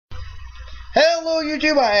Hello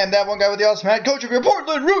YouTube, I am that one guy with the awesome hat, coaching your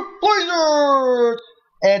Portland Root Blazers!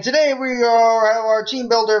 And today we have our team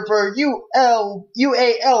builder for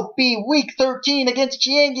UALB Week 13 against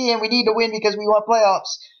Chiangi, and we need to win because we want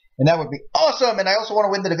playoffs. And that would be awesome, and I also want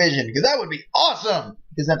to win the division, because that would be awesome!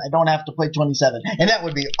 Because then I don't have to play 27, and that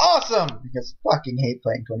would be awesome! Because I fucking hate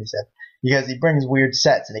playing 27. Because he brings weird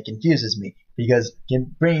sets, and it confuses me. Because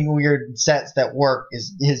bringing weird sets that work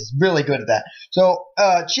is really good at that. So,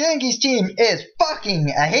 Chiangi's team is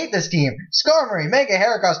fucking, I hate this team. Skarmory, Mega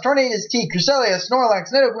Heracross, Tornadus T, Cresselia,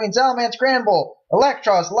 Snorlax, Nidoqueen, Salamence, Granbull,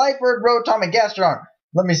 Electros, Lightbird, Rotom, and Gastrodon.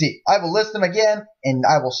 Let me see. I will list them again, and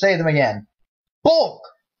I will say them again. Bulk.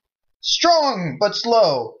 Strong, but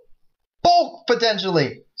slow. Bulk,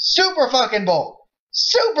 potentially. Super fucking bulk.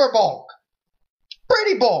 Super bulk.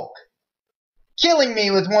 Pretty bulk. Killing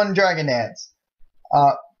me with one Dragon Dance.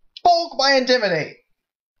 Bulk by Intimidate.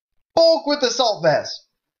 Bulk with Assault Vest.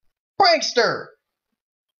 Prankster.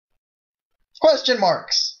 Question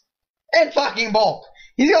marks. And fucking bulk.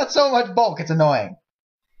 He's got so much bulk, it's annoying.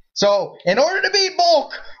 So, in order to beat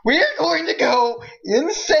bulk, we are going to go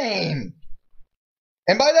insane.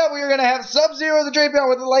 And by that, we are going to have Sub-Zero the Drapion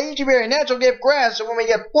with the Lychee Berry, Natural Gift Grass, so when we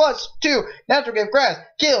get +2, Natural Gift Grass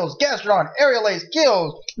kills, Gastrodon, Aerial Ace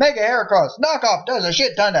kills, Mega Heracross, Knockoff does a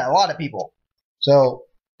shit ton to a lot of people. So,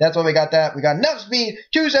 that's why we got that. We got enough speed,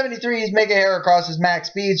 273 is Mega Heracross's max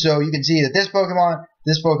speed, so you can see that this Pokemon,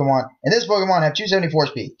 and this Pokemon have 274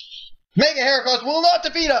 speed. Mega Heracross will not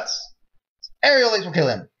defeat us! Aerial Ace will kill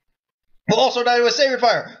him. We'll also die to a Sacred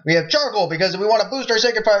Fire. We have Charcoal because we want to boost our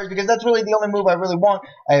Sacred Fires because that's really the only move I really want.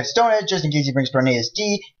 I have Stone Edge just in case he brings Tornadus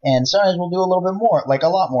T, and Stone Edge will do a little bit more, like a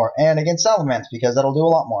lot more. And against Salamence because that'll do a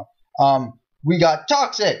lot more. We got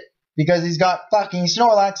Toxic because he's got fucking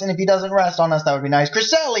Snorlax, and if he doesn't rest on us, that would be nice.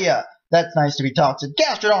 Cresselia, that's nice to be Toxic.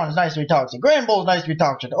 Gastrodon is nice to be Toxic. Granbull is nice to be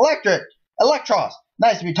Toxic. Electros,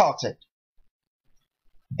 nice to be Toxic.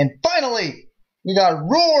 And finally, we got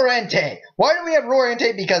Roarentei. Why do we have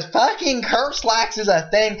Roarentei? Because fucking Curslax is a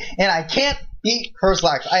thing, and I can't beat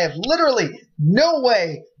Curslax. I have literally no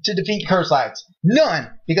way to defeat Curslax. None.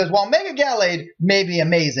 Because while Mega Gallade may be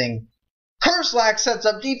amazing, Curslax sets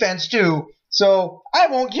up defense too, so I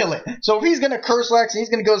won't kill it. So if he's going to Curslax and he's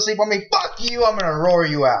going to go to sleep on me, fuck you, I'm going to roar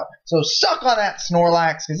you out. So suck on that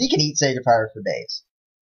Snorlax, because he can eat Sacred Fire for days.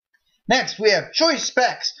 Next, we have Choice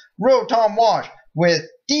Specs, Rotom Wash, with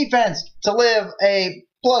defense to live a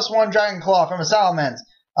 +1 Dragon Claw from a Salamence,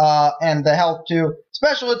 and the health to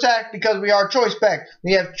special attack because we are Choice Spec.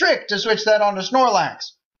 We have Trick to switch that onto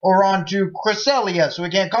Snorlax, or onto Cresselia so we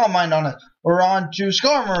can't Calm Mind on it, or onto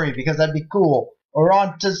Skarmory because that'd be cool, or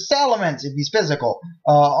onto Salamence if he's physical,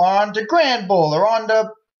 or onto Granbull, or onto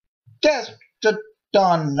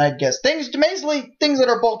Gastrodon, I guess. Basically things that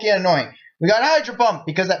are bulky and annoying. We got Hydro Pump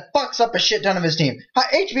because that fucks up a shit ton of his team.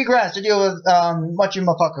 HP Grass to deal with what you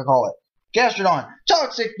motherfucker call it. Gastrodon.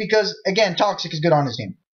 Toxic because, again, Toxic is good on his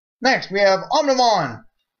team. Next, we have Omnimon.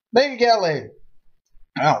 Mega Gallade.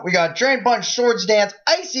 Now, we got Drain Punch, Swords Dance,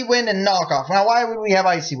 Icy Wind, and Knockoff. Now, why would we have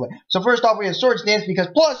Icy Wind? So first off, we have Swords Dance because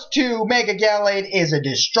 +2 Mega Gallade is a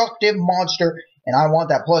destructive monster, and I want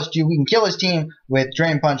that +2. We can kill his team with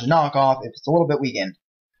Drain Punch and Knockoff if it's a little bit weakened.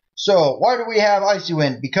 So, why do we have Icy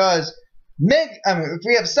Wind? Because if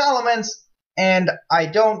we have Salamence, and I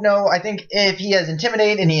don't know, I think if he has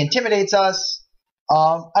Intimidate and he intimidates us,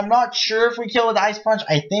 I'm not sure if we kill with Ice Punch.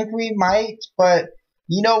 I think we might, but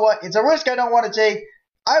you know what? It's a risk I don't want to take.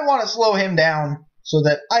 I want to slow him down so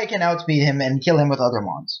that I can outspeed him and kill him with other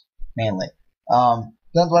mons, mainly.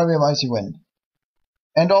 That's why we have Icy Wind.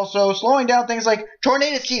 And also, slowing down things like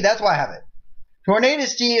Tornadus T, that's why I have it.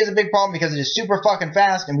 Tornadus T is a big problem because it is super fucking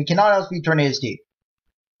fast, and we cannot outspeed Tornadus T.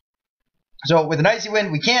 So, with an Icy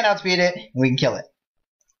Wind, we can outspeed it, and we can kill it.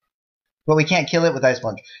 But we can't kill it with Ice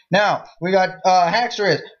Punch. Now, we got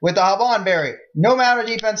Haxorus with the Haban Berry. No matter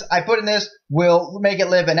defense I put in this will make it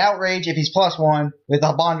live an Outrage if he's +1 with the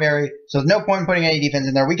Haban Berry. So, there's no point in putting any defense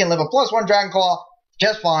in there. We can live a +1 Dragon Claw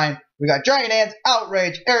just fine. We got Dragon Dance,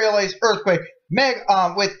 Outrage, Aerial Ace, Earthquake,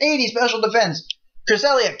 with 80 special defense.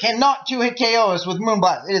 Cresselia cannot 2-hit KO us with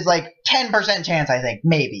Moonblast. It is like 10% chance, I think.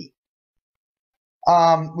 Maybe.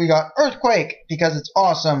 We got Earthquake because it's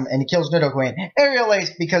awesome and it kills Nidoqueen. Aerial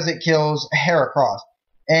Ace because it kills Heracross.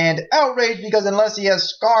 And Outrage because unless he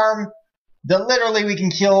has Skarm, then literally we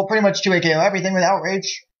can kill pretty much 2-hit KO everything with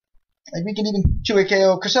Outrage. Like we can even 2-hit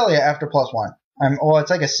KO Cresselia after +1. Well,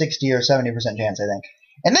 it's like a 60 or 70% chance, I think.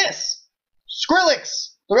 And this!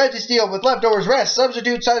 Skrillex! The Registeel with Leftovers, Rest,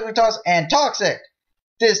 Substitute, Seismic Toss, and Toxic.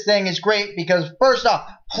 This thing is great because, first off,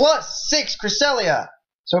 +6 Cresselia.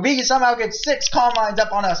 So if he can somehow get 6 Calm Minds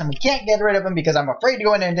up on us and we can't get rid of him because I'm afraid to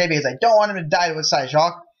go in Entei because I don't want him to die with Side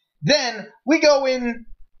Shock, then we go in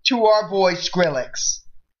to our boy Skrillex.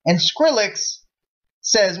 And Skrillex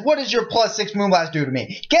says, what does your plus 6 Moonblast do to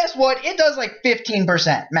me? Guess what? It does like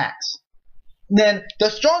 15% max. Then the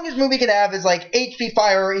strongest move he can have is like HP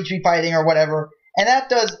Fire or HP Fighting or whatever. And that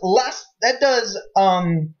does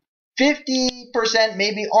 50%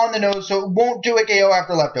 maybe on the nose, so it won't do a KO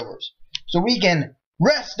after leftovers. So we can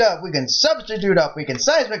rest up, we can substitute up, we can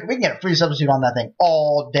seismic, we can get a free substitute on that thing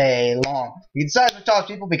all day long. We can seismic toss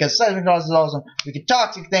people because seismic toss is awesome. We can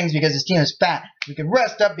toxic things because his team is fat. We can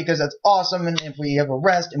rest up because that's awesome, and if we have a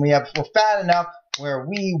rest and we're fat enough where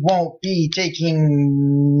we won't be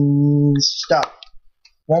taking stuff.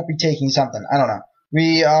 Won't be taking something. I don't know.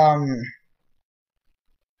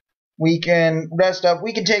 We can rest up.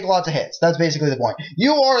 We can take lots of hits. That's basically the point.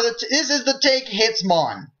 This is the take hits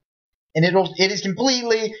mon. And it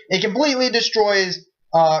completely destroys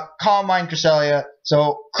Calm Mind Cresselia.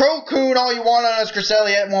 So Crocoon all you want on us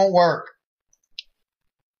Cresselia, it won't work.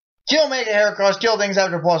 Kill Mega Heracross, kill things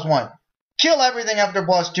after +1. Kill everything after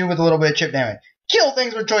 +2 with a little bit of chip damage. Kill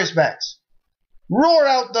things with choice specs. Roar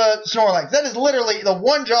out the Snorlax. That is literally the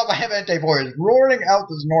one job I have Entei for, is roaring out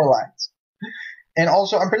the Snorlax. And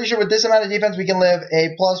also, I'm pretty sure with this amount of defense, we can live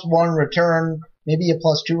a +1 return, maybe a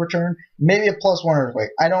 +2 return, maybe a +1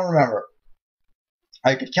 earthquake. I don't remember.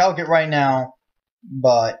 I could calc it right now,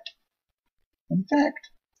 but in fact,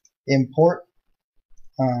 import.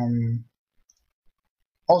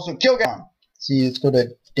 Also, kill gun. See, let's go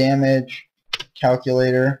to damage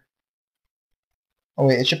calculator. Oh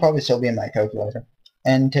wait, it should probably still be in my calculator.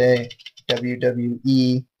 Entei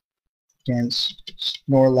WWE against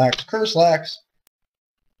Snorlax Curselax.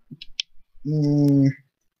 +1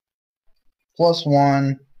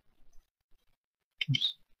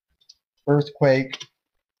 earthquake.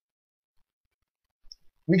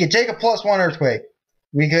 We could take a +1 earthquake.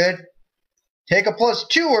 We could take a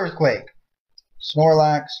 +2 earthquake.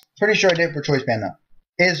 Snorlax. Pretty sure I did it for choice band though.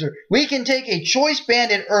 We can take a choice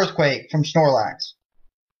banded earthquake from Snorlax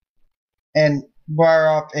and fire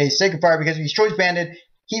off a Sacred Fire because if he's choice banded,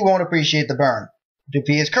 he won't appreciate the burn. If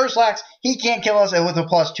he is Curselax, he can't kill us with a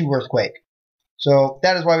 +2 earthquake. So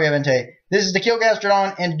that is why we have Entei. This is to kill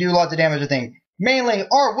Gastrodon and to do lots of damage to things. Mainly,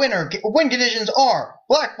 our win conditions are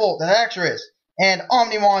Black Bolt, the Haxorus, and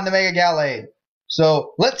Omnimon, the Mega Gallade.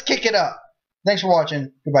 So let's kick it up. Thanks for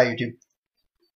watching. Goodbye, YouTube.